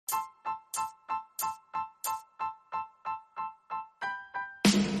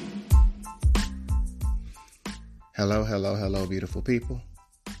Hello, hello, hello, beautiful people.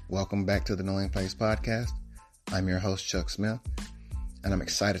 Welcome back to the Knowing Place podcast. I'm your host, Chuck Smith, and I'm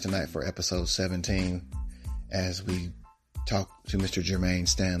excited tonight for episode 17 as we talk to Mr. Jermaine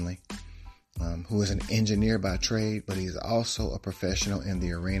Stanley, who is an engineer by trade, but he's also a professional in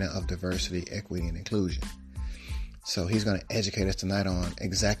the arena of diversity, equity, and inclusion. So he's going to educate us tonight on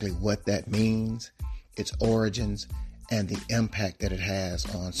exactly what that means, its origins, and the impact that it has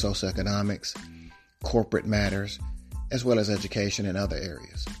on socioeconomics, corporate matters, as well as education and other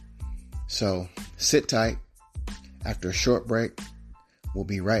areas. So sit tight. After a short break, we'll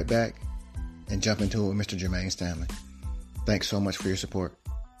be right back and jump into it with Mr. Jermaine Stanley. Thanks so much for your support.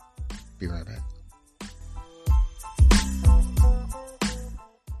 Be right back.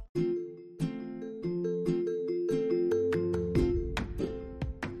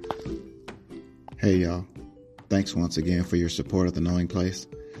 Hey y'all. Thanks once again for your support of The Knowing Place.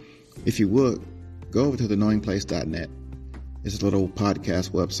 If you would, go over to theknowingplace.net. It's a little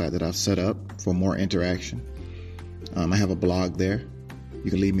podcast website that I've set up for more interaction. I have a blog there. You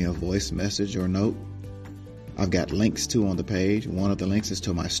can leave me a voice message or note. I've got links too on the page. One of the links is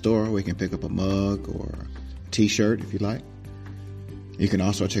to my store where you can pick up a mug or a t-shirt if you like. You can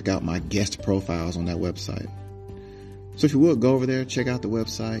also check out my guest profiles on that website. So if you would, go over there, check out the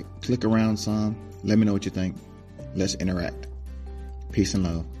website, click around some, let me know what you think. Let's interact. Peace and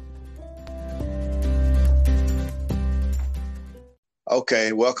love.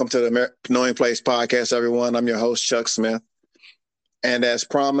 Okay, welcome to the Knowing Place podcast, everyone. I'm your host, Chuck Smith. And as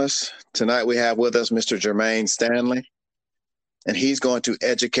promised, tonight we have with us Mr. Jermaine Stanley. And he's going to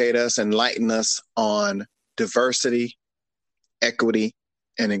educate us, enlighten us on diversity, equity,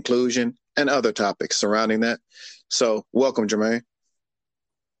 and inclusion, and other topics surrounding that. So welcome, Jermaine.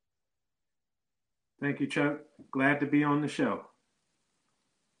 Thank you, Chuck. Glad to be on the show.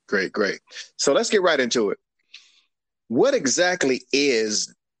 Great. So let's get right into it. What exactly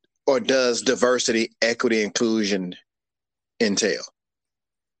is or does diversity, equity, inclusion entail?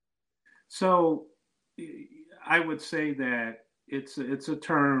 So I would say that it's a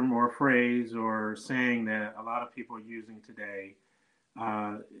term or phrase or saying that a lot of people are using today.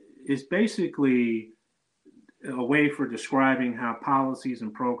 It's basically a way for describing how policies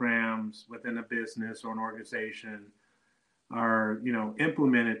and programs within a business or an organization are,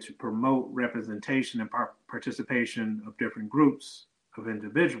 implemented to promote representation and participation of different groups of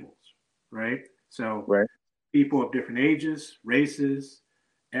individuals, right? So people of different ages, races,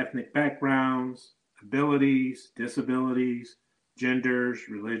 ethnic backgrounds, abilities, disabilities, genders,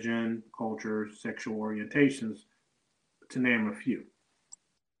 religion, cultures, sexual orientations, to name a few.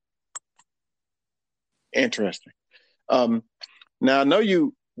 Interesting. Now, I know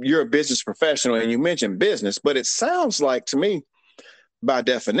you're a business professional and you mentioned business, but it sounds like to me, by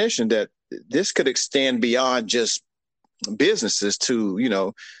definition, that this could extend beyond just businesses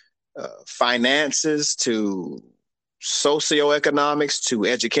to, finances, to socioeconomics, to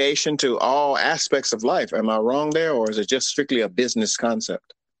education, to all aspects of life. Am I wrong there, or is it just strictly a business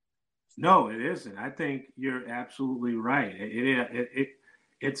concept? No, it isn't. I think you're absolutely right.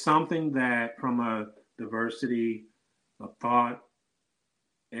 It's something that from a diversity of thought,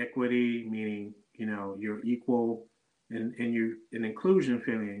 equity, meaning, you're equal, and inclusion,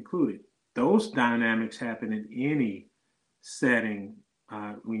 feeling included. Those dynamics happen in any setting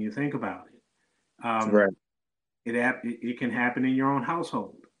when you think about it. Right. It can happen in your own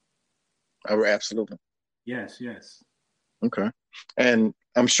household. Oh, absolutely. Yes. Okay. And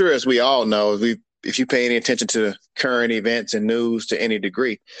I'm sure, as we all know, if you pay any attention to current events and news to any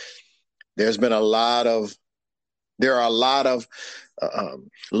degree, there are a lot of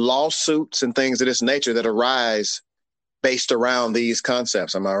lawsuits and things of this nature that arise based around these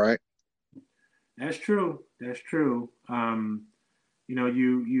concepts. Am I right? That's true. You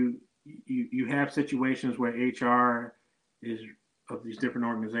have situations where HR is of these different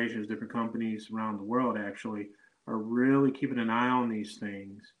organizations, different companies around the world actually are really keeping an eye on these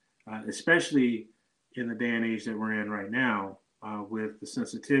things, especially in the day and age that we're in right now, with the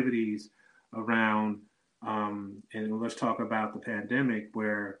sensitivities around, and let's talk about the pandemic,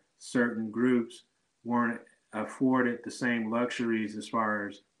 where certain groups weren't afforded the same luxuries as far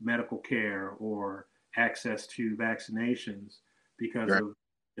as medical care or access to vaccinations because of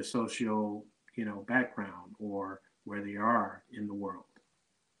the social, background or where they are in the world.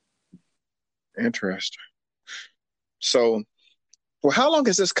 Interesting. So, how long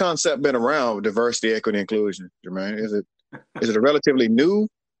has this concept been around, diversity, equity, inclusion, Jermaine? Is it a relatively new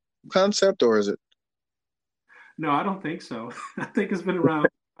concept, or is it? No, I don't think so. I think it's been around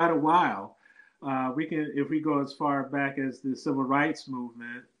quite a while. If we go as far back as the civil rights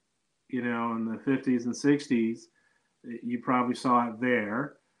movement, in the 50s and 60s, You probably saw it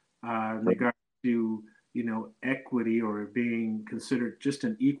there in regard to, equity or being considered just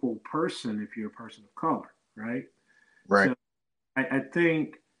an equal person if you're a person of color, right? Right. So I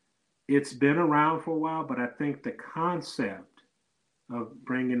think it's been around for a while, but I think the concept of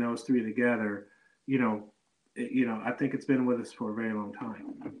bringing those three together, I think it's been with us for a very long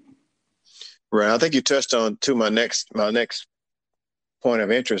time. Right. I think you touched on to my next point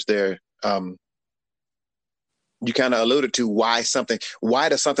of interest there. You kind of alluded to why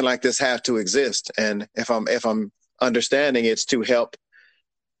does something like this have to exist? And if I'm understanding, it's to help,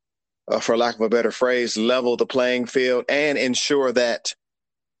 for lack of a better phrase, level the playing field and ensure that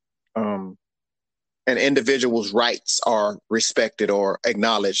um, an individual's rights are respected or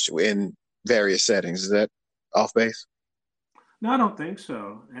acknowledged in various settings. Is that off base? No, I don't think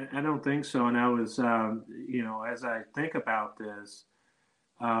so. I don't think so. And I was, as I think about this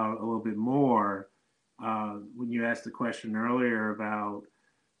a little bit more, when you asked the question earlier about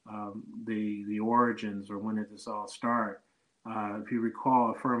the origins or when did this all start, if you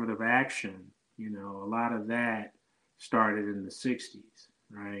recall affirmative action, a lot of that started in the 60s,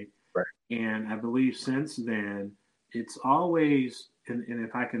 right? Right. And I believe since then, it's always, and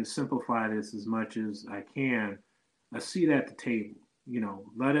if I can simplify this as much as I can, a seat at the table.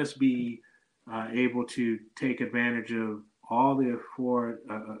 Let us be able to take advantage of all the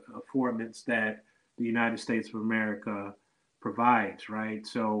affordments that the United States of America provides, right?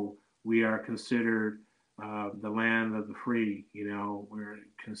 So we are considered the land of the free. We're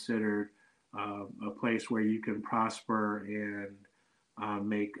considered a place where you can prosper and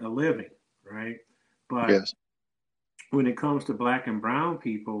make a living, right? But Yes. when it comes to black and brown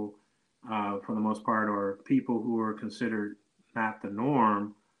people, for the most part, or people who are considered not the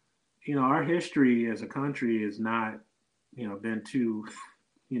norm, our history as a country is not, been too,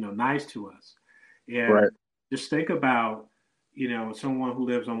 nice to us. And Right. just think about, someone who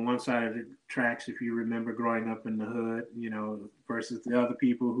lives on one side of the tracks, if you remember growing up in the hood, versus the other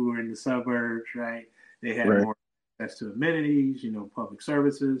people who are in the suburbs, right? They had Right. more access to amenities, public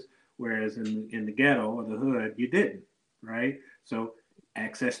services, whereas in the ghetto or the hood, you didn't, right? So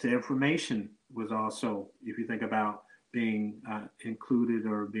access to information was also, if you think about being included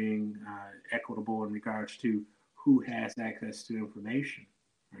or being equitable in regards to who has access to information,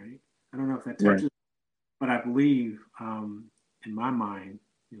 right? I don't know if that Right. touches, but I believe in my mind,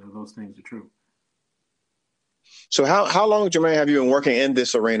 those things are true. So how long, Jermaine, have you been working in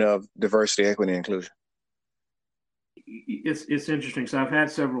this arena of diversity, equity, and inclusion? It's interesting. So I've had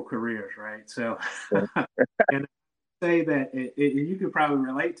several careers, right? So, Yeah. and I say that, and you could probably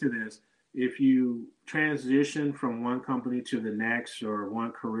relate to this. If you transition from one company to the next or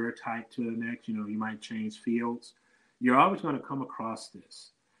one career type to the next, you might change fields. You're always going to come across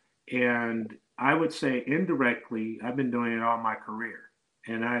this. And I would say indirectly, I've been doing it all my career.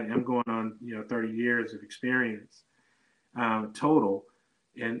 And I'm going on, 30 years of experience total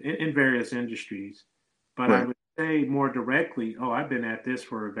in various industries. But I Right. would say more directly, oh, I've been at this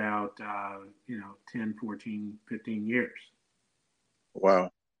for about, 10, 14, 15 years.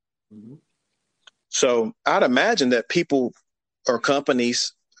 Wow. Mm-hmm. So I'd imagine that people or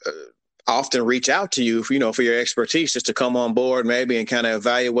companies often reach out to you, for your expertise, just to come on board, maybe, and kind of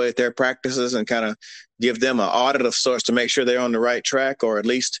evaluate their practices and kind of give them an audit of sorts to make sure they're on the right track, or at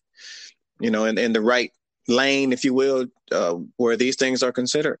least, in the right lane, if you will, where these things are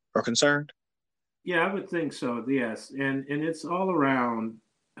considered or concerned. Yeah, I would think so. Yes, and it's all around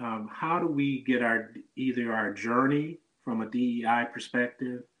how do we get either our journey from a DEI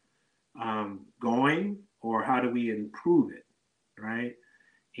perspective going, or how do we improve it, right?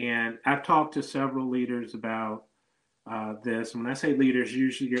 And I've talked to several leaders about this. And when I say leaders,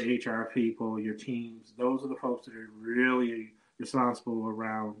 usually your HR people, your teams, those are the folks that are really responsible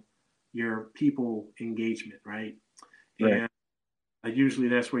around your people engagement, right? Right. And usually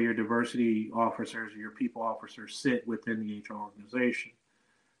that's where your diversity officers or your people officers sit within the HR organization.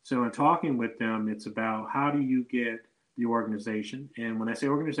 So in talking with them, it's about how do you get the organization, and when I say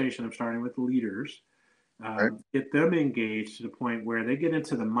organization, I'm starting with the leaders, Right. get them engaged to the point where they get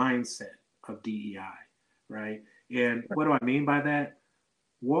into the mindset of DEI, right? And what do I mean by that?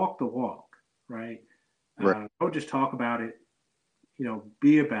 Walk the walk, right? Right. Don't just talk about it,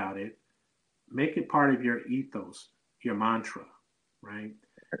 be about it, make it part of your ethos, your mantra, right?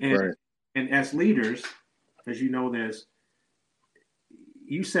 And Right. and as leaders, as you know this,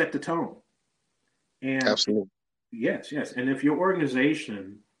 you set the tone. And Absolutely. yes, yes. And if your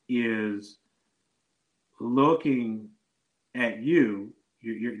organization is looking at you,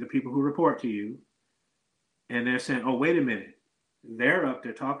 the people who report to you, and they're saying, "Oh, wait a minute, they're up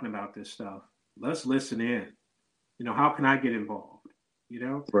there talking about this stuff. Let's listen in." how can I get involved?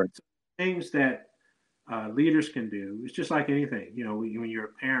 Right. So things that leaders can do. It's just like anything. When you're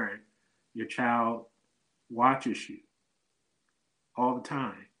a parent, your child watches you all the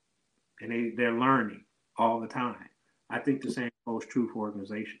time, and they're learning all the time. I think the same holds true for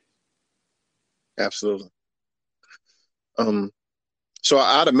organizations. Absolutely. So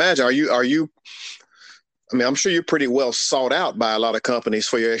I'd imagine, I mean, I'm sure you're pretty well sought out by a lot of companies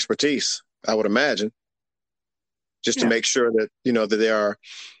for your expertise, I would imagine, just to Yeah, make sure that,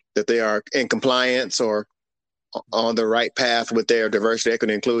 that they are in compliance or on the right path with their diversity,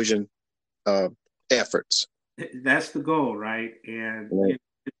 equity, inclusion uh, efforts. that's the goal, right? And Right.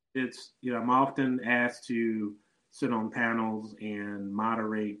 it's I'm often asked to sit on panels and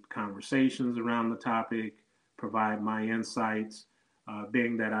moderate conversations around the topic, provide my insights.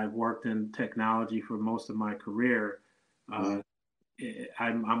 Being that I've worked in technology for most of my career, Mm-hmm. uh,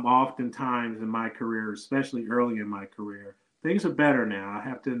 I'm oftentimes in my career, especially early in my career, things are better now. I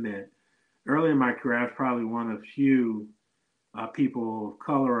have to admit, early in my career, I was probably one of few people of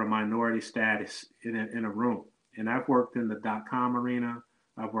color or minority status in a room. And I've worked in the .com arena.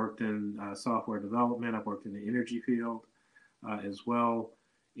 I've worked in software development. I've worked in the energy field as well.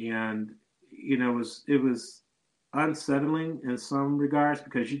 And it was unsettling in some regards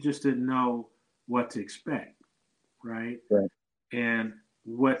because you just didn't know what to expect, right? Right. And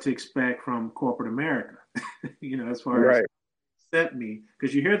what to expect from corporate America, as far as Right. set me,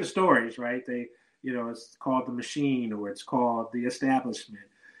 because you hear the stories, right? It's called the machine or it's called the establishment.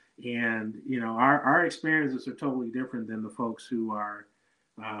 And, our experiences are totally different than the folks who are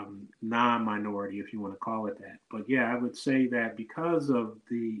non-minority, if you want to call it that. But yeah, I would say that because of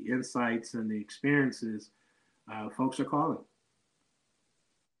the insights and the experiences, folks are calling.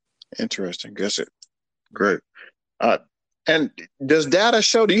 Interesting. Guess it. Great. Uh, and does data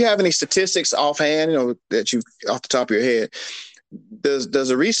show? Do you have any statistics offhand? That you off the top of your head. Does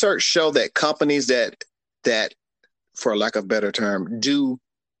the research show that companies that, for lack of a better term, do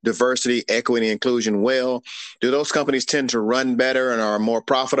diversity, equity, inclusion well, do those companies tend to run better and are more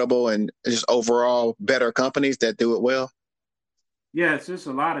profitable and just overall better companies that do it well? Yeah, it's just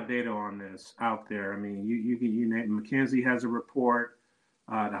a lot of data on this out there. I mean, you name McKinsey has a report,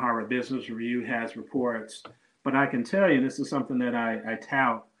 the Harvard Business Review has reports, but I can tell you, and this is something that I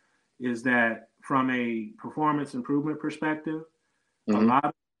tout, is that from a performance improvement perspective, a Mm-hmm.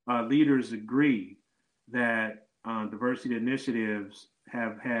 lot of leaders agree that diversity initiatives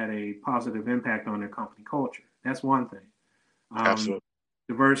have had a positive impact on their company culture. That's one thing. Um, Absolutely.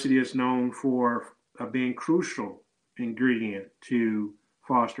 Diversity is known for being crucial ingredient to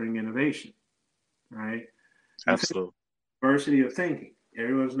fostering innovation, right? You think Absolutely. diversity of thinking.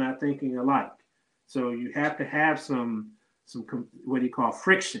 Everyone's not thinking alike, so you have to have some what do you call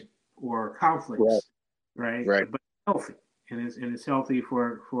friction or Right. conflicts, right? Right. But healthy, and it's healthy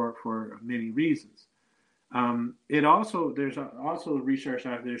for many reasons. It also there's also research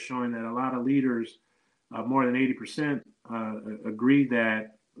out there showing that a lot of leaders, more than 80%, agree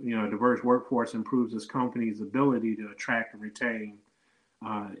that a diverse workforce improves its company's ability to attract and retain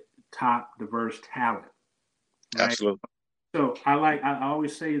uh, top diverse talent. Right. Absolutely. So I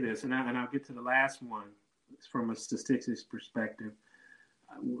always say this, and I'll get to the last one from a statistics perspective.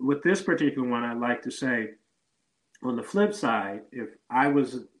 With this particular one, I'd like to say, on the flip side, if I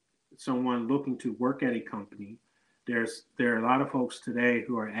was someone looking to work at a company, there are a lot of folks today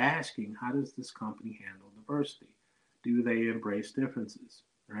who are asking, how does this company handle diversity? Do they embrace differences?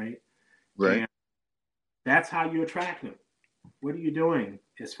 Right. Right. And that's how you attract them. What are you doing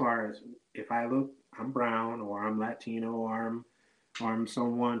as far as, if I look, I'm brown or I'm Latino or I'm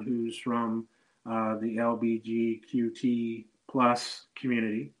someone who's from the LBGQT plus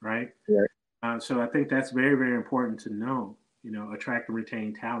community, right? Right. So I think that's very, very important to know, attract and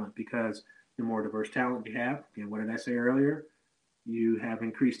retain talent, because the more diverse talent you have, and what did I say earlier? You have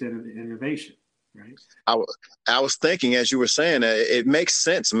increased innovation, right? I, w- I was thinking as you were saying, it makes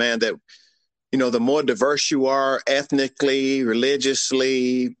sense, man, that the more diverse you are ethnically,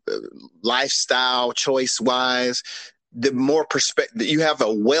 religiously, lifestyle choice wise, the more perspective you have,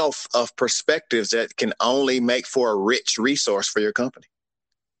 a wealth of perspectives that can only make for a rich resource for your company.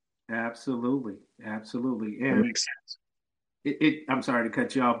 Absolutely, absolutely. That And makes sense. I'm sorry to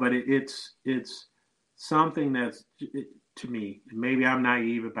cut you off, but it's something that's, to me, maybe I'm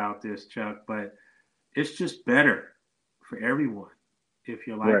naive about this, Chuck, but it's just better for everyone if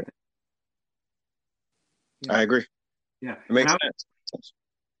you like Right. that. Yeah, I agree. yeah. It And makes I, sense.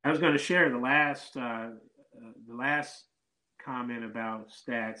 I was going to share the last comment about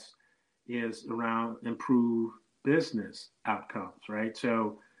stats is around improved business outcomes, right?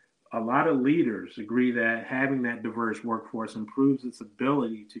 So a lot of leaders agree that having that diverse workforce improves its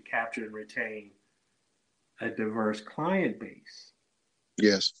ability to capture and retain a diverse client base.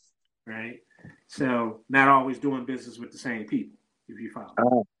 Yes. Right. So not always doing business with the same people, if you follow.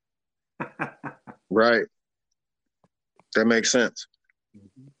 Oh. Right. That makes sense.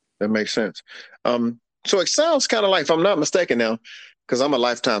 Mm-hmm. That makes sense. So it sounds kind of like, if I'm not mistaken now, because I'm a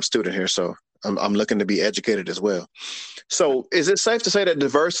lifetime student here, so I'm looking to be educated as well. So is it safe to say that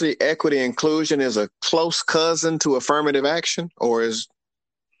diversity, equity, inclusion is a close cousin to affirmative action, or is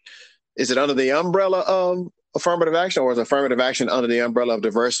it under the umbrella of affirmative action, or is affirmative action under the umbrella of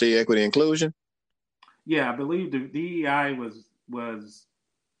diversity, equity, inclusion? Yeah, I believe the DEI was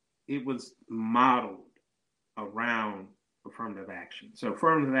it was modeled around affirmative action. So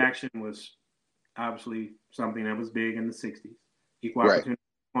affirmative action was obviously something that was big in the 60s, equal Right. opportunity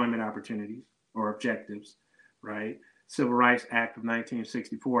employment opportunities or objectives, right? Civil Rights Act of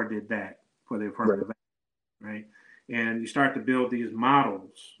 1964 did that for the affirmative action, right? And you start to build these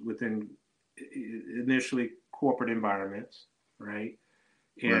models within initially corporate environments, right?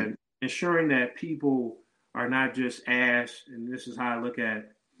 And Right. ensuring that people are not just asked, and this is how I look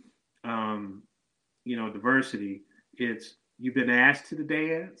at, um, diversity. It's you've been asked to the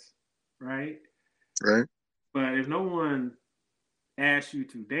dance, right? Right. But if no one asks you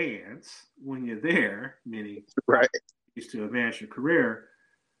to dance when you're there, meaning Right. opportunities to advance your career,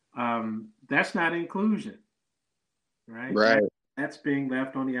 that's not inclusion, right? Right. That's being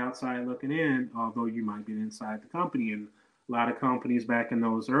left on the outside looking in, although you might be inside the company. And a lot of companies back in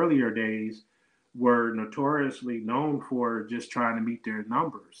those earlier days were notoriously known for just trying to meet their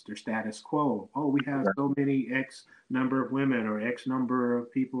numbers, their status quo. Oh, we have Right. so many X number of women or X number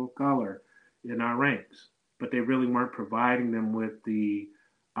of people of color in our ranks, but they really weren't providing them with the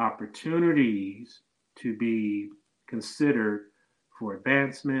opportunities to be considered for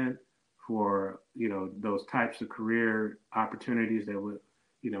advancement, for those types of career opportunities that would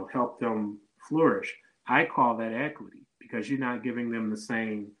help them flourish. I call that equity because you're not giving them the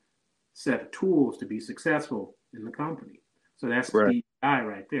same set of tools to be successful in the company. So that's Right. DEI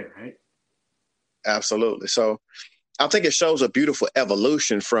right there, right? Absolutely. So I think it shows a beautiful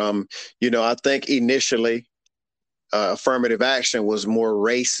evolution from, I think initially affirmative action was more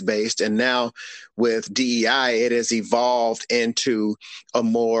race based, and now with DEI, it has evolved into a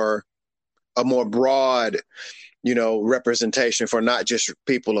more broad, representation for not just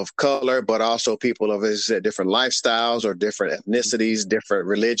people of color, but also people of, as I said, different lifestyles or different ethnicities, different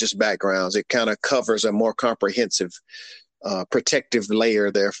religious backgrounds. It kind of covers a more comprehensive, protective layer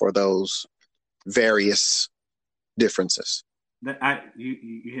there for those various differences.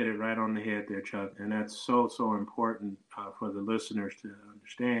 You hit it right on the head there, Chuck, and that's so important for the listeners to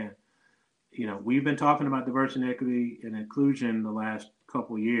understand. We've been talking about diversity, equity, and inclusion the last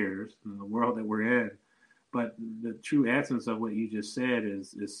couple of years in the world that we're in. But the true essence of what you just said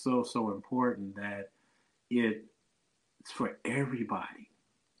is so important that it's for everybody.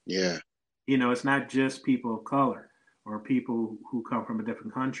 Yeah. It's not just people of color or people who come from a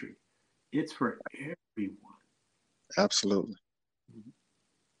different country. It's for everyone. Absolutely.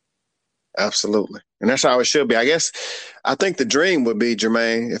 Absolutely. And that's how it should be. I think the dream would be,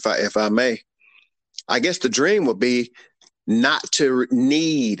 Jermaine, if I may, I guess the dream would be not to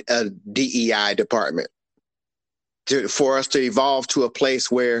need a DEI department, for us to evolve to a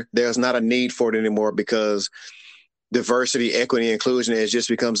place where there's not a need for it anymore, because diversity, equity, inclusion just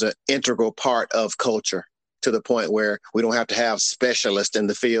becomes an integral part of culture, to the point where we don't have to have specialists in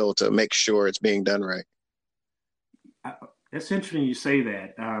the field to make sure it's being done right. It's interesting you say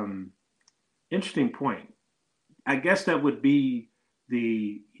that. Interesting point. I guess that would be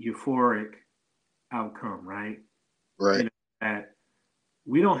the euphoric outcome, right? Right. That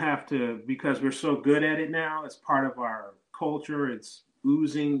we don't have to, because we're so good at it now. It's part of our culture. It's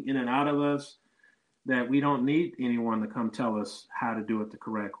oozing in and out of us, that we don't need anyone to come tell us how to do it the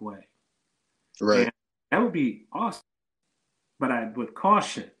correct way. Right. And that would be awesome. But I would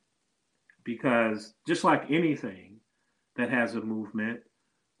caution, because just like anything that has a movement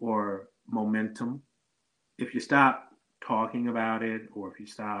or momentum, if you stop talking about it, or if you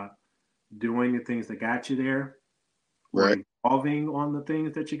stop doing the things that got you there, or Right. evolving on the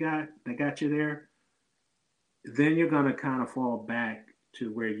things that got you there, then you're going to kind of fall back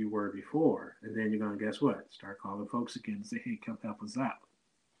to where you were before. And then you're going to, guess what? Start calling folks again and say, hey, come help us out.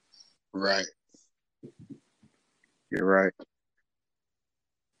 Right. You're right.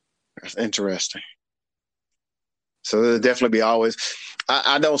 That's interesting. So there'll definitely be always,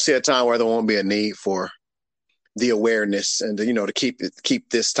 I don't see a time where there won't be a need for the awareness and to keep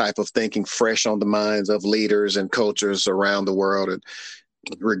this type of thinking fresh on the minds of leaders and cultures around the world. And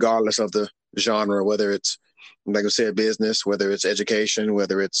regardless of the genre, whether it's, like I said, business, whether it's education,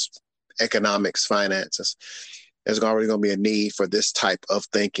 whether it's economics, finances. There's already going to be a need for this type of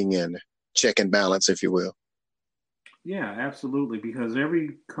thinking and check and balance, if you will. Yeah, absolutely. Because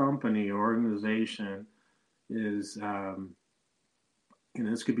every company or organization is,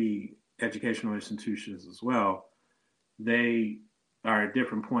 this could be educational institutions as well. They are at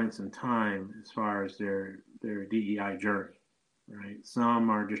different points in time as far as their DEI journey, right? Some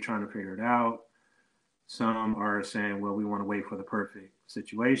are just trying to figure it out. Some are saying, well, we want to wait for the perfect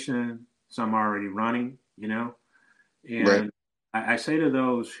situation. Some are already running, Right. And I say to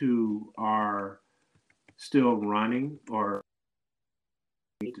those who are still running or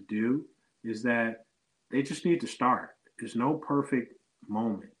need to do is that they just need to start. There's no perfect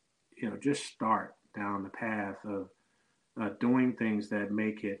moment. Just start down the path of doing things that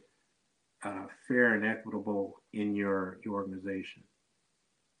make it fair and equitable in your organization.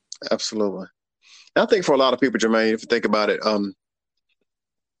 Absolutely. I think for a lot of people, Jermaine, if you think about it,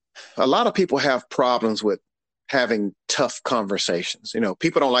 a lot of people have problems with having tough conversations.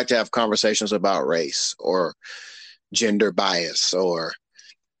 People don't like to have conversations about race or gender bias or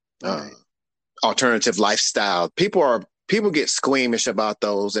Right. alternative lifestyle. People get squeamish about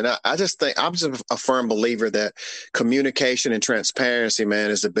those, and I just think I'm just a firm believer that communication and transparency,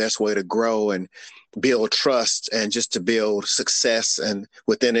 man, is the best way to grow and build trust and just to build success and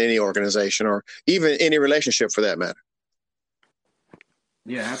within any organization or even any relationship for that matter.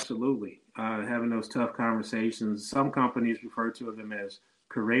 Yeah, absolutely. Having those tough conversations. Some companies refer to them as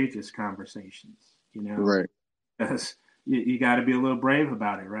courageous conversations, Right. because you got to be a little brave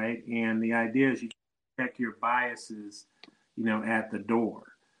about it, right? And the idea is you check your biases, at the door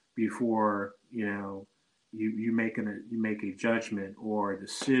before, you make a judgment or a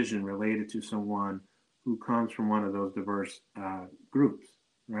decision related to someone who comes from one of those diverse groups,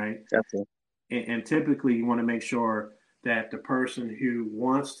 right? Absolutely. And typically you want to make sure that the person who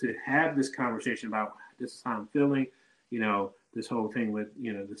wants to have this conversation about this is how I'm feeling, this whole thing with,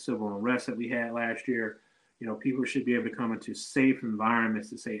 the civil unrest that we had last year, people should be able to come into safe environments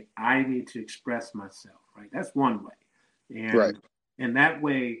to say, I need to express myself, right? That's one way. Right. And that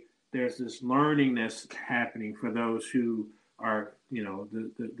way there's this learning that's happening for those who are,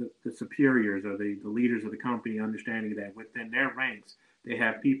 the superiors or the leaders of the company, understanding that within their ranks, they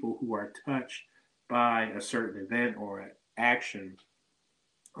have people who are touched by a certain event or action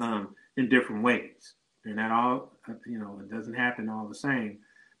in different ways. And that all, it doesn't happen all the same.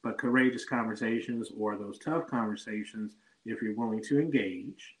 But courageous conversations or those tough conversations, if you're willing to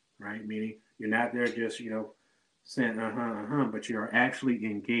engage, right? Meaning you're not there just, saying but you're actually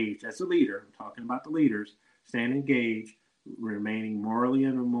engaged as a leader. I'm talking about the leaders, staying engaged, remaining morally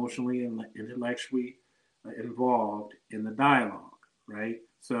and emotionally and intellectually involved in the dialogue, right?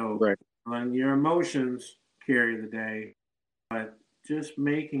 So Right. on your emotions carry the day, but just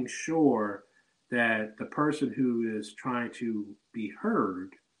making sure that the person who is trying to be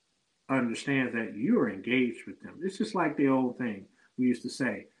heard understands that you are engaged with them. It's just like the old thing we used to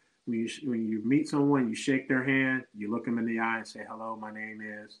say. When you meet someone, you shake their hand, you look them in the eye and say, hello, my name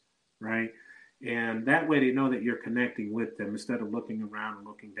is, right? And that way they know that you're connecting with them instead of looking around and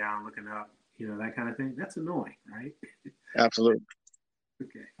looking down, looking up, that kind of thing. That's annoying, right? Absolutely.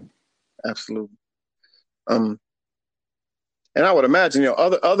 Okay. Absolutely. And I would imagine,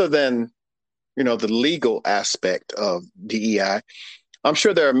 other than, the legal aspect of DEI, I'm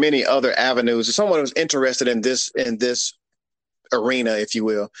sure there are many other avenues. If someone who's interested in this arena, if you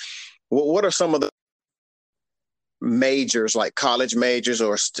will, what are some of the majors, like college majors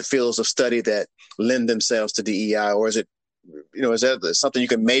or fields of study that lend themselves to DEI? Or is it, is that something you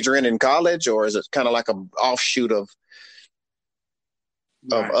can major in college, or is it kind of like an offshoot of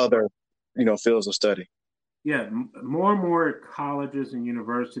Right. other, fields of study? Yeah, more and more colleges and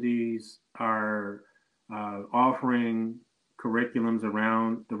universities are offering curriculums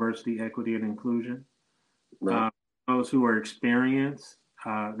around diversity, equity, and inclusion. Right. Those who are experienced,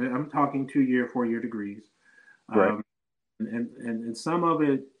 I'm talking 2-year, 4-year degrees, Right. And some of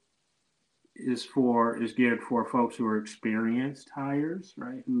it is geared for folks who are experienced hires,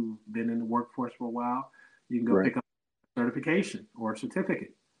 right? Who've been in the workforce for a while. You can go Right. pick up a certification or a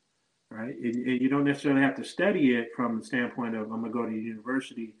certificate, right? And you don't necessarily have to study it from the standpoint of I'm gonna go to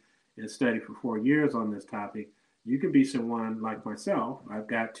university and study for 4 years on this topic. You could be someone like myself. I've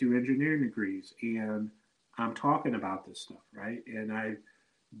got 2 engineering degrees, and I'm talking about this stuff, right? And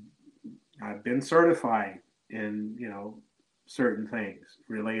I've been certified in certain things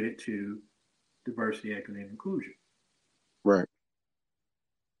related to diversity, equity, and inclusion. Right.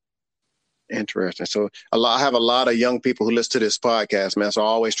 Interesting. So I have a lot of young people who listen to this podcast, man. So I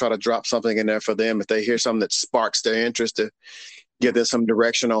always try to drop something in there for them. If they hear something that sparks their interest, to give them some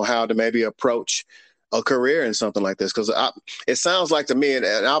direction on how to maybe approach a career in something like this. Because it sounds like to me, and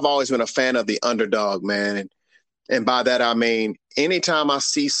I've always been a fan of the underdog, man. And by that, I mean, anytime I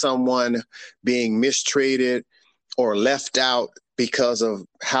see someone being mistreated or left out because of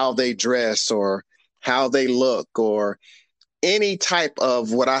how they dress or how they look or any type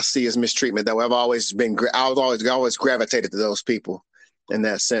of what I see as mistreatment, that I was always gravitated to those people in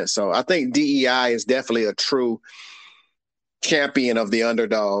that sense. So I think DEI is definitely a true champion of the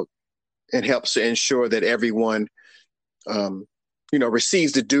underdog and helps to ensure that everyone,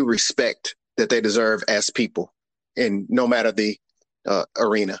 receives the due respect that they deserve as people, and no matter the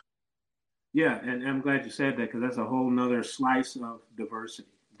arena. Yeah, and I'm glad you said that because that's a whole nother slice of diversity,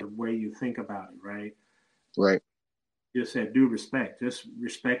 the way you think about it, right? Right. You just said due respect. Just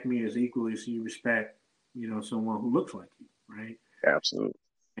respect me as equally as you respect, someone who looks like you, right? Absolutely.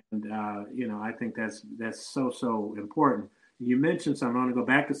 And I think that's so important. You mentioned something. I want to go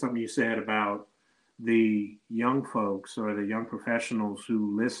back to something you said about the young folks or the young professionals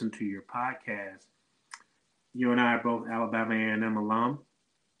who listen to your podcast. You and I are both Alabama A&M alum.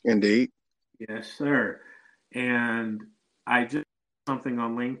 Indeed. Yes, sir. And I just something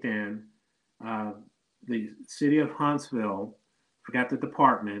on LinkedIn. The city of Huntsville, forgot the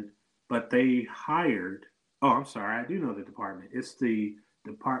department, but they hired. Oh, I'm sorry, I do know the department. It's the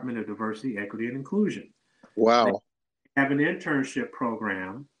Department of Diversity, Equity, and Inclusion. They Wow. have an internship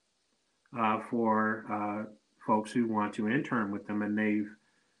program for folks who want to intern with them, and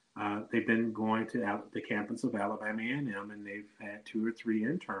they've been going to the campus of Alabama A&M, and they've had 2 or 3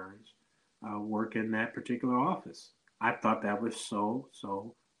 interns work in that particular office. I thought that was so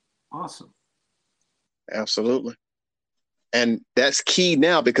awesome. Absolutely. And that's key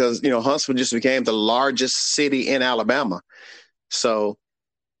now because, Huntsville just became the largest city in Alabama. So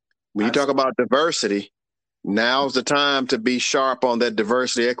when you talk about diversity, now's the time to be sharp on that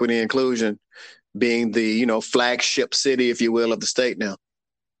diversity, equity, inclusion, being the, flagship city, if you will, of the state now.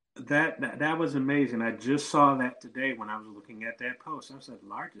 That was amazing. I just saw that today when I was looking at that post. I said,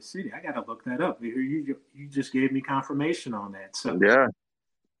 largest city. I got to look that up. You just gave me confirmation on that. So Yeah,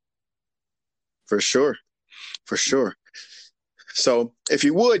 for sure. For sure. So if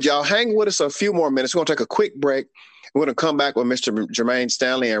you would, y'all hang with us a few more minutes. We're going to take a quick break. We're going to come back with Mr. Jermaine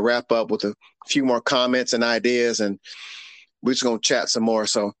Stanley and wrap up with a few more comments and ideas. And we're just going to chat some more.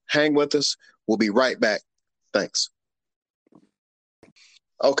 So hang with us. We'll be right back. Thanks.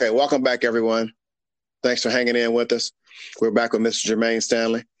 Okay, welcome back, everyone. Thanks for hanging in with us. We're back with Mr. Jermaine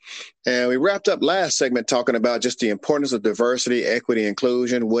Stanley. And we wrapped up last segment talking about just the importance of diversity, equity,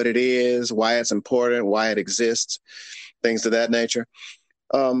 inclusion, what it is, why it's important, why it exists, things of that nature.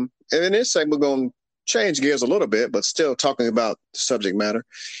 And in this segment, we're going to change gears a little bit, but still talking about the subject matter.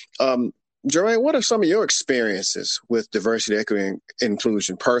 Jermaine, what are some of your experiences with diversity, equity, and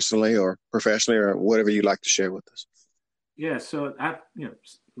inclusion, personally or professionally, or whatever you'd like to share with us? Yeah, so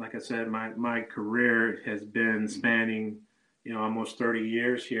like I said, my career has been spanning, almost 30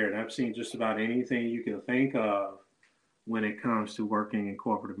 years here, and I've seen just about anything you can think of when it comes to working in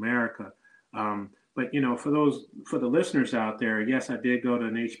corporate America. But for the listeners out there, yes, I did go to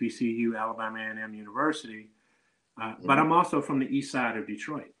an HBCU, Alabama A&M University, but I'm also from the east side of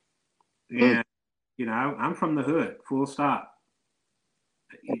Detroit, and I'm from the hood, full stop.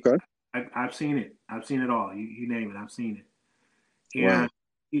 Okay. I've seen it. I've seen it all. You name it, I've seen it. Wow.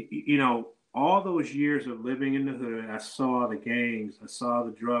 And all those years of living in the hood, I saw the gangs, I saw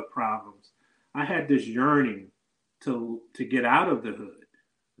the drug problems. I had this yearning to get out of the hood,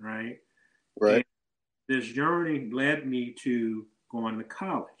 right? Right. And this journey led me to going to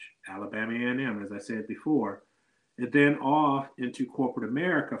college, Alabama A&M, as I said before, and then off into corporate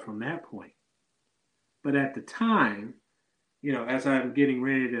America from that point. But at the time, as I'm getting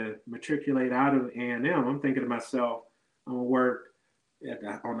ready to matriculate out of A&M, I'm thinking to myself, I'm gonna work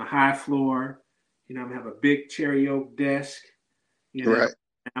on the high floor. I'm gonna have a big cherry oak desk. Right.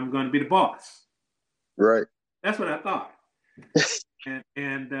 I'm going to be the boss. Right. That's what I thought.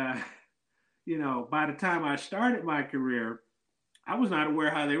 and by the time I started my career, I was not aware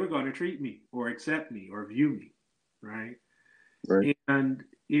how they were going to treat me or accept me or view me, right? Right. And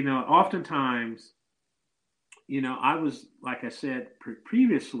oftentimes, I was, like I said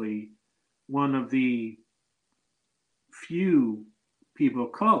previously, one of the few people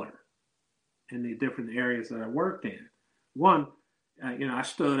of color in the different areas that I worked in. One, I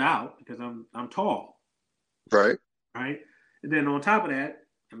stood out because I'm tall. Right. Right. And then on top of that,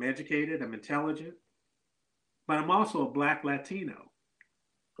 I'm educated, I'm intelligent, but I'm also a Black Latino.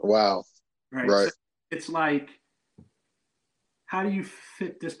 Wow. right? So Right. it's like, how do you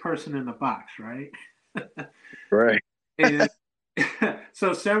fit this person in the box, right? Right. And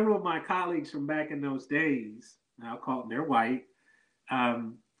so several of my colleagues from back in those days, I'll call them, they're white.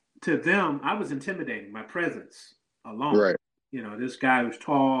 Um, to them, I was intimidating. My presence alone. Right. This guy who's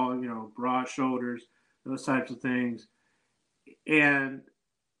tall, broad shoulders, those types of things, and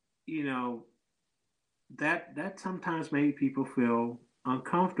you know that sometimes made people feel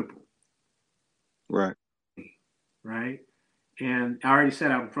uncomfortable, Right. right? And I already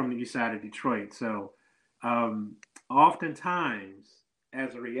said I'm from the east side of Detroit, so um, oftentimes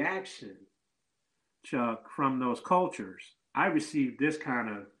as a reaction, Chuck, from those cultures, I received this kind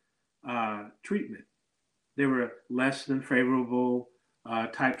of treatment. There were less than favorable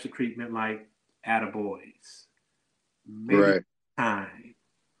types of treatment, like attaboys, maybe Right. time,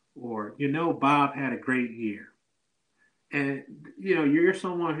 or Bob had a great year. And you're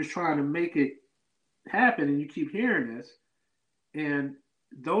someone who's trying to make it happen, and you keep hearing this, and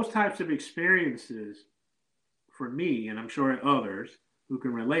those types of experiences for me, and I'm sure others who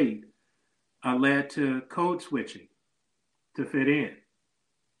can relate, led to code switching to fit in.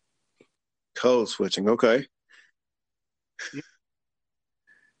 Code switching. Okay. Yeah,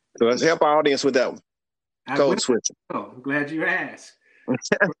 So let's help our audience with that one. I will. Code switching. Oh, I'm glad you asked.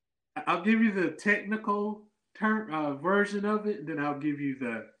 I'll give you the technical term version of it, and then I'll give you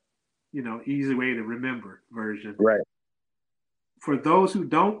the easy way to remember version. Right. For those who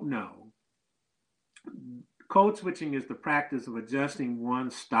don't know, code switching is the practice of adjusting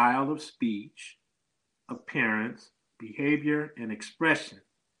one's style of speech, appearance, behavior, and expression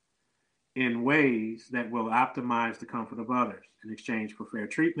in ways that will optimize the comfort of others in exchange for fair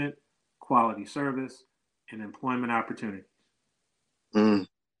treatment, quality service, and employment opportunities. Mm.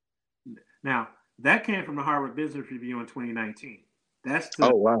 Now, that came from the Harvard Business Review in 2019. That's the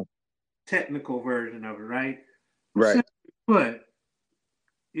Oh, wow. technical version of it, right? Right. But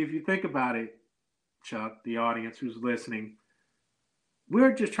if you think about it, Chuck, the audience who's listening,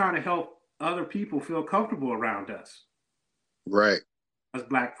 we're just trying to help other people feel comfortable around us Right. as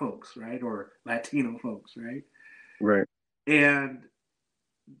Black folks, right? Or Latino folks, right? Right. And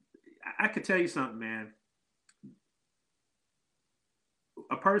I could tell you something, man.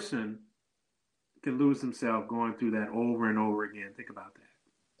 A person can lose themselves going through that over and over again. Think about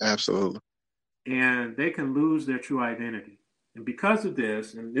that. Absolutely. And they can lose their true identity. And because of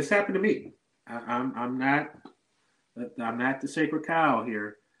this, and this happened to me, I'm not the sacred cow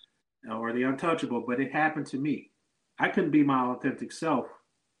here or the untouchable, but it happened to me. I couldn't be my authentic self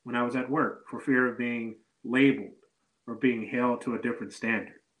when I was at work for fear of being labeled or being held to a different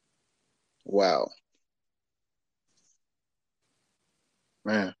standard. Wow.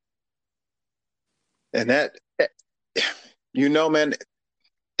 Man. And that, man,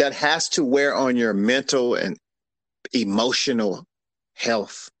 that has to wear on your mental and emotional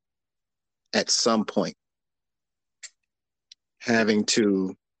health at some point. Having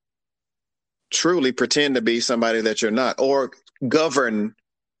to truly pretend to be somebody that you're not, or govern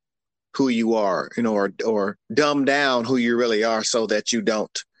who you are, or dumb down who you really are so that you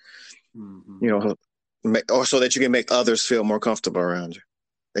don't, Mm-hmm. or so that you can make others feel more comfortable around you.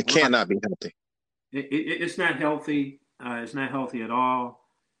 It Right. cannot be healthy. It's not healthy. It's not healthy at all.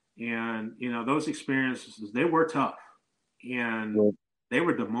 And, those experiences, they were tough and Yeah. they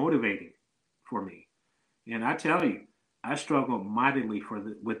were demotivating for me. And I tell you, I struggled mightily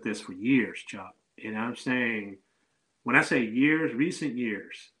with this for years, Chuck. And I'm saying, when I say years, recent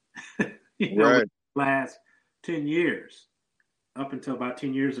years, Right. last 10 years, up until about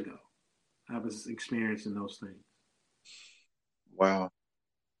 10 years ago, I was experiencing those things. Wow.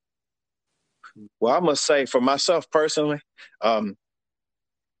 Well, I must say for myself personally, um,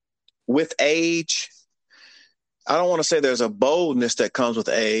 with age, I don't want to say there's a boldness that comes with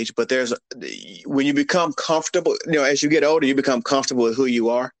age, but when you become comfortable, as you get older, you become comfortable with who you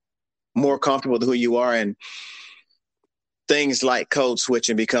are, more comfortable with who you are. And things like code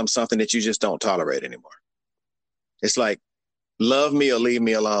switching become something that you just don't tolerate anymore. It's like, love me or leave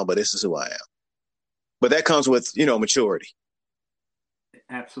me alone, but this is who I am. But that comes with, maturity.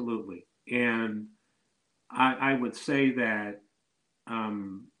 Absolutely. And I would say that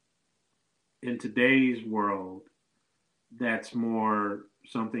in today's world, that's more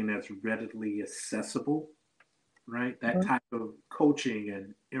something that's readily accessible, right? That type of coaching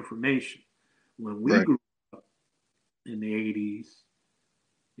and information. When we Right. grew up in the 80s,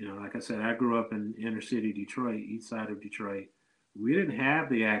 like I said, I grew up in inner city Detroit, east side of Detroit. We didn't have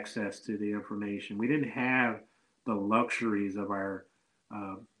the access to the information. We didn't have the luxuries of our,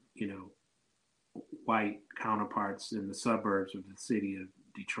 uh, you know, white counterparts in the suburbs of the city of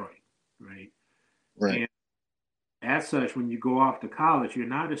Detroit, right? Right. And as such, when you go off to college, you're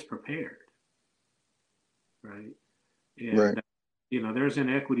not as prepared, right? Right. And there's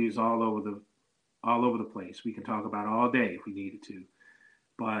inequities all over the place. We can talk about all day if we needed to,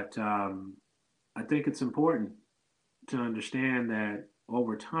 but I think it's important to understand that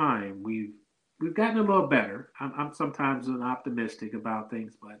over time we've gotten a little better. I'm sometimes optimistic about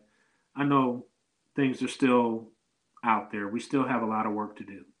things, but I know things are still out there. We still have a lot of work to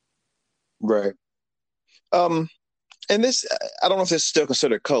do. Right. Um, and this, I don't know if this is still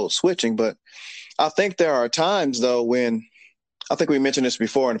considered code switching, but I think there are times though when I think we mentioned this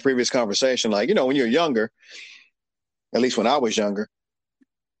before in a previous conversation, like, when you're younger, at least when I was younger,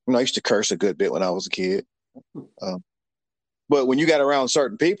 I used to curse a good bit when I was a kid. Um, but when you got around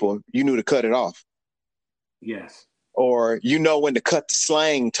certain people, you knew to cut it off, Yes. or when to cut the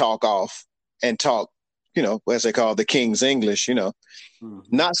slang talk off and talk, as they call the King's English, Mm-hmm.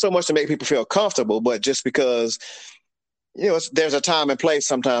 not so much to make people feel comfortable, but just because, there's a time and place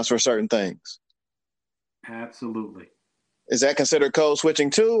sometimes for certain things. Absolutely. Is that considered code switching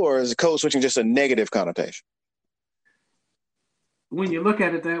too, or is code switching just a negative connotation? When you look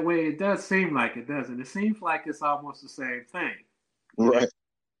at it that way, it does seem like it doesn't. It seems like it's almost the same thing, you know. Right.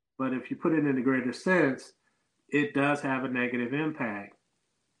 But if you put it in a greater sense, it does have a negative impact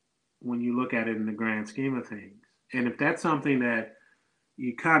when you look at it in the grand scheme of things. And if that's something that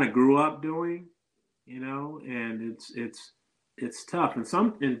you kind of grew up doing, and it's tough. And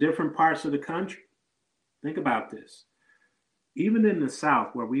some in different parts of the country. Think about this. Even in the South,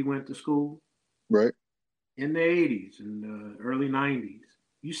 where we went to school Right. in the '80s and the early '90s,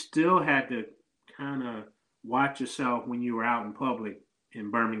 you still had to kind of watch yourself when you were out in public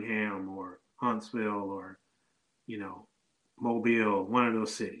in Birmingham or Huntsville or you know Mobile, one of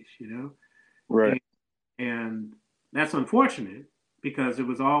those cities. Right. And, and that's unfortunate because it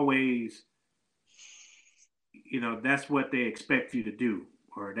was always that's what they expect you to do,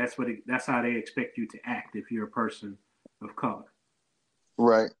 or that's how they expect you to act if you're a person of color,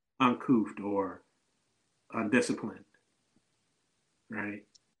 Right. uncouth or undisciplined, right?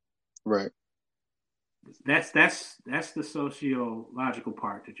 Right. That's the sociological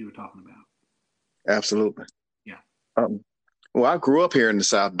part that you were talking about. Absolutely. Yeah. Um, well, I grew up here in the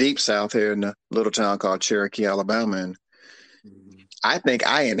South, deep South, here in a little town called Cherokee, Alabama, and Mm-hmm. I think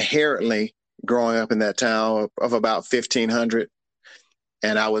I inherently, growing up in that town of about 1,500,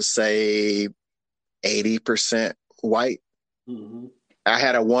 and I would say 80% white. Mm-hmm. I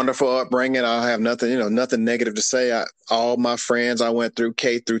had a wonderful upbringing. I have nothing negative to say. All my friends I went through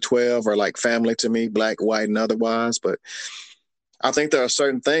K through 12 are like family to me, black, white, and otherwise. But I think there are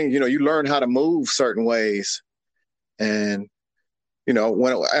certain things, you learn how to move certain ways. And,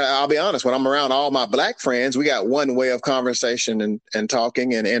 when I'll be honest, when I'm around all my black friends, we got one way of conversation and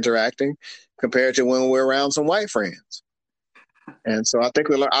talking and interacting compared to when we're around some white friends. And so I think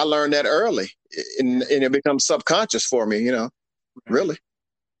I learned that early, and it becomes subconscious for me, Right. really.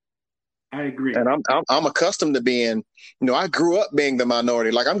 I agree. And I'm accustomed to being, I grew up being the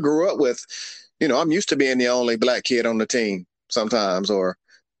minority. Like I grew up with, I'm used to being the only black kid on the team sometimes, or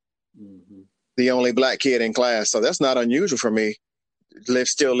Mm-hmm. the only black kid in class. So that's not unusual for me.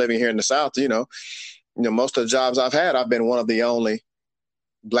 Still living here in the South, most of the jobs I've had, I've been one of the only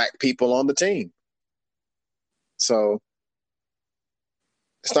black people on the team. So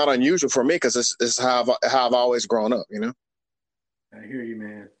it's not unusual for me because it's how I've always grown up. I hear you,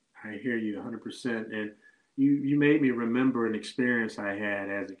 man. I hear you 100%. And you made me remember an experience I had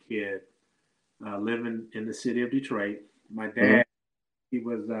as a kid living in the city of Detroit. My Mm-hmm. dad, he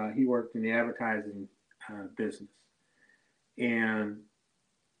worked in the advertising business, and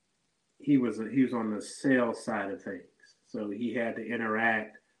he was on the sales side of things. So he had to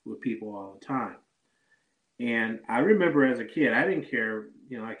interact with people all the time. And I remember as a kid, I didn't care,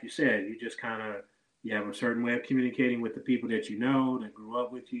 like you said, you just kind of you have a certain way of communicating with the people that you know that grew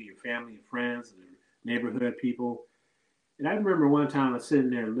up with you, your family, your friends, your neighborhood people. And I remember one time I was sitting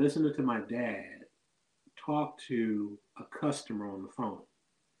there listening to my dad talk to a customer on the phone.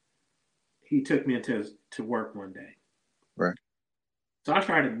 He took me into to work one day. Right. So I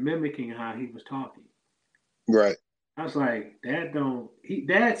started mimicking how he was talking. Right. I was like,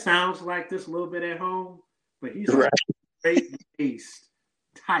 Dad sounds like this a little bit at home, but he's like Right. straight laced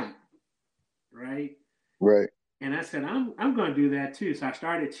type, right? Right. And I said, I'm going to do that too. So I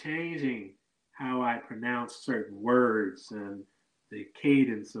started changing how I pronounce certain words and the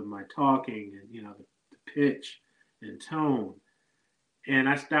cadence of my talking and the pitch and tone. And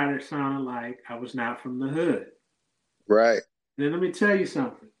I started sounding like I was not from the hood. Right. And then let me tell you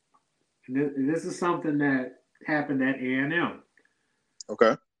something. And this is something that happened at A&M.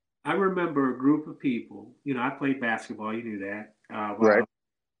 Okay. I remember a group of people. I played basketball. You knew that. Right.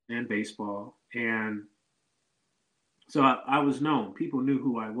 And baseball, and so I was known. People knew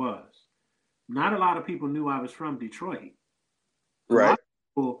who I was. Not a lot of people knew I was from Detroit. A lot Right. of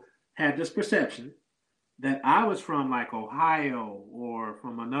people had this perception that I was from like Ohio or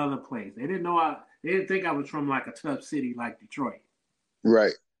from another place. They didn't know they didn't think I was from like a tough city like Detroit,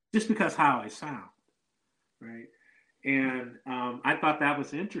 Right. just because how I sound, right? And I thought that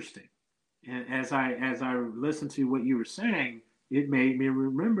was interesting. And as I listened to what you were saying, it made me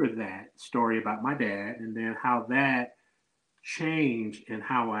remember that story about my dad, and then how that changed and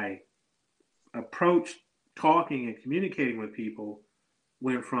how I approached talking and communicating with people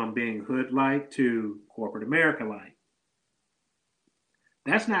went from being hood like to corporate America like.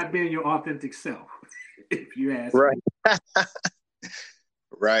 That's not being your authentic self, if you ask Right. me.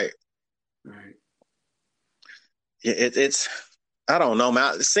 Right. Right. Yeah, it's I don't know,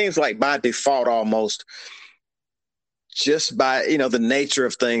 man. It seems like by default almost, just by the nature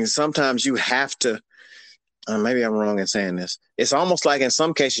of things, sometimes you have to. Maybe I'm wrong in saying this. It's almost like in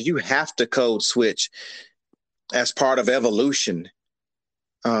some cases you have to code switch as part of evolution.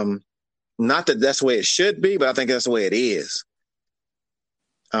 Um, Not that that's the way it should be, but I think that's the way it is.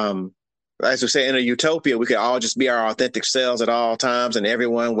 Um, as we say, in a utopia, we could all just be our authentic selves at all times, and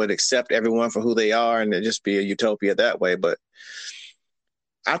everyone would accept everyone for who they are, and it'd just be a utopia that way. But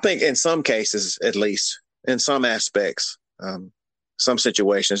I think in some cases, at least in some aspects, some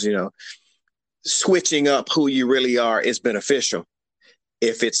situations, switching up who you really are is beneficial.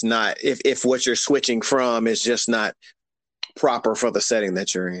 If it's not, if what you're switching from is just not proper for the setting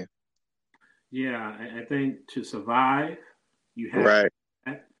that you're in. Yeah, I think to survive, you have Right.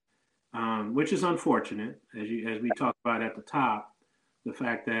 that, which is unfortunate, as we talked about at the top, the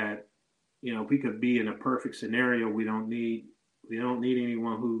fact that we could be in a perfect scenario. We don't need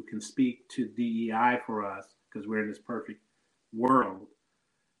anyone who can speak to DEI for us because we're in this perfect world.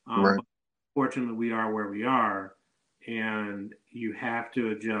 Right. But fortunately, we are where we are, and you have to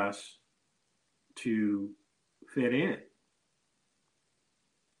adjust to fit in.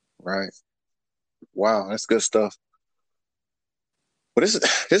 Right. Wow, that's good stuff. Well,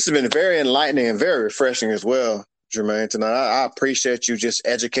 this has been very enlightening and very refreshing as well, Jermaine. Tonight, I appreciate you just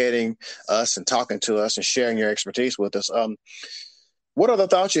educating us and talking to us and sharing your expertise with us. What other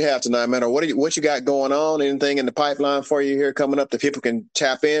thoughts you have tonight, man? Or what you got going on? Anything in the pipeline for you here coming up that people can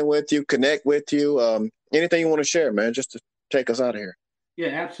tap in with you, connect with you? Anything you want to share, man? Just to take us out of here. Yeah,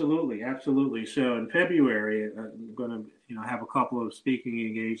 absolutely, absolutely. So in February, I'm going to have a couple of speaking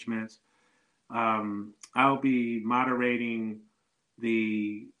engagements. I'll be moderating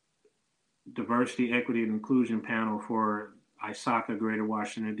the Diversity, Equity, and Inclusion panel for ISACA Greater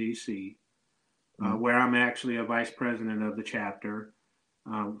Washington, D.C., where I'm actually a vice president of the chapter.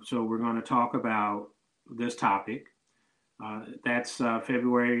 So we're going to talk about this topic. That's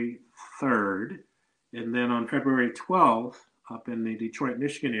February 3rd. And then on February 12th, up in the Detroit,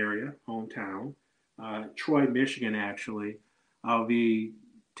 Michigan area, hometown, Troy, Michigan, actually, I'll be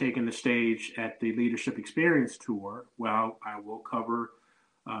taking the stage at the Leadership Experience Tour. Well, I will cover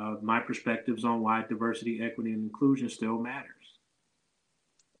my perspectives on why diversity, equity, and inclusion still matters.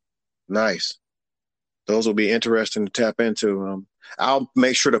 Nice. Those will be interesting to tap into. I'll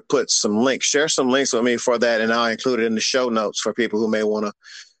make sure to put some links, share some links with me for that, and I'll include it in the show notes for people who may want to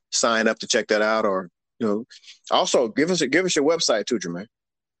sign up to check that out, or also give us your website too, Jermaine.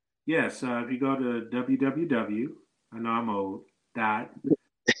 Yes, if you go to www, I know I'm old,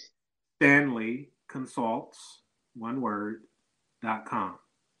 Stanley Consults, one word, .com.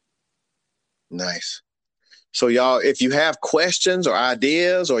 Nice. So y'all, if you have questions or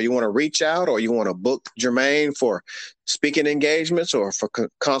ideas, or you want to reach out, or you want to book Jermaine for speaking engagements or for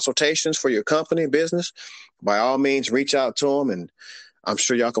consultations for your company business, by all means, reach out to him, and I'm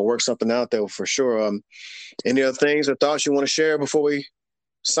sure y'all can work something out there for sure. Any other things or thoughts you want to share before we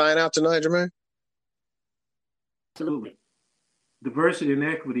sign out tonight, Jermaine? Absolutely. Diversity and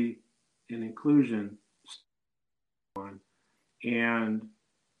equity and inclusion. And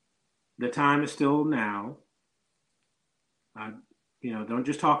the time is still now. Don't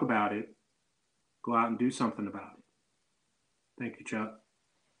just talk about it. Go out and do something about it. Thank you, Chuck.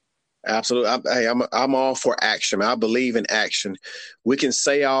 Absolutely. I'm all for action. I believe in action. We can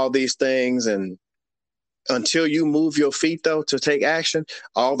say all these things, and until you move your feet, though, to take action,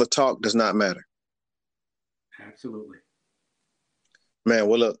 all the talk does not matter. Absolutely. Man,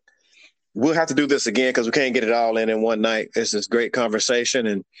 well, look, we'll have to do this again because we can't get it all in one night. This is great conversation,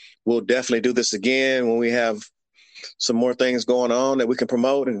 and we'll definitely do this again when we have some more things going on that we can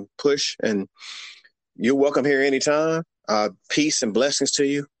promote and push. And you're welcome here anytime. Peace and blessings to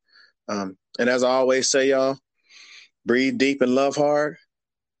you. And as I always say, y'all, breathe deep and love hard.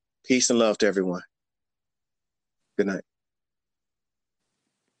 Peace and love to everyone. Good night.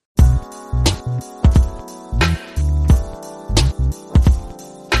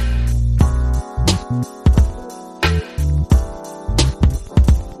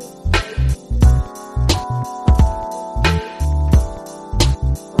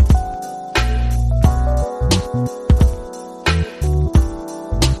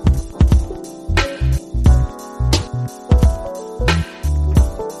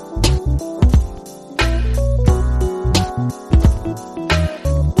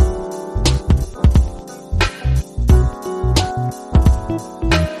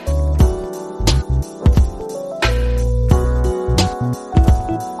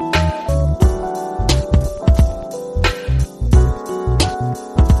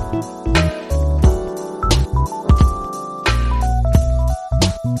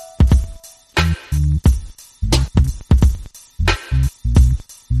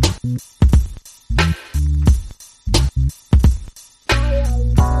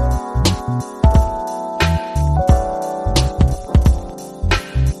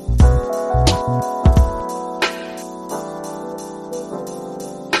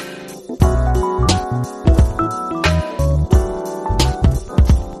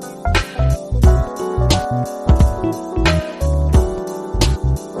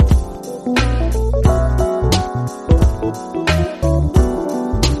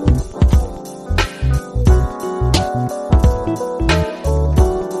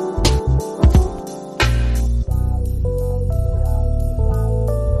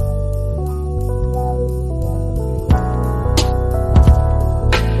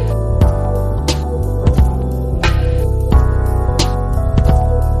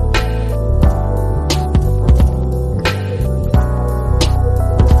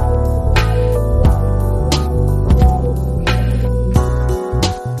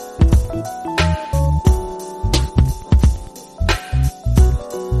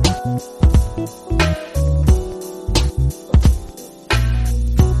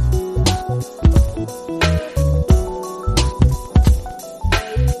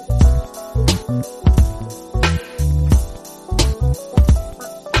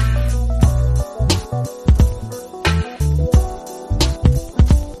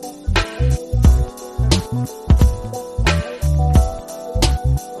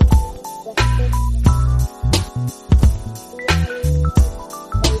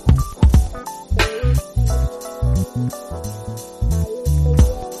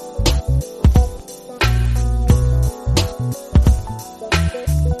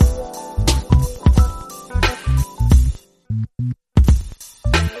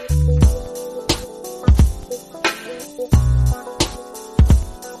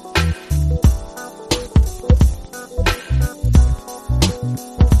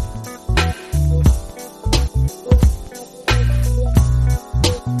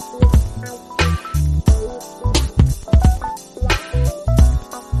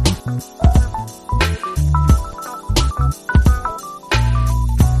 Bye.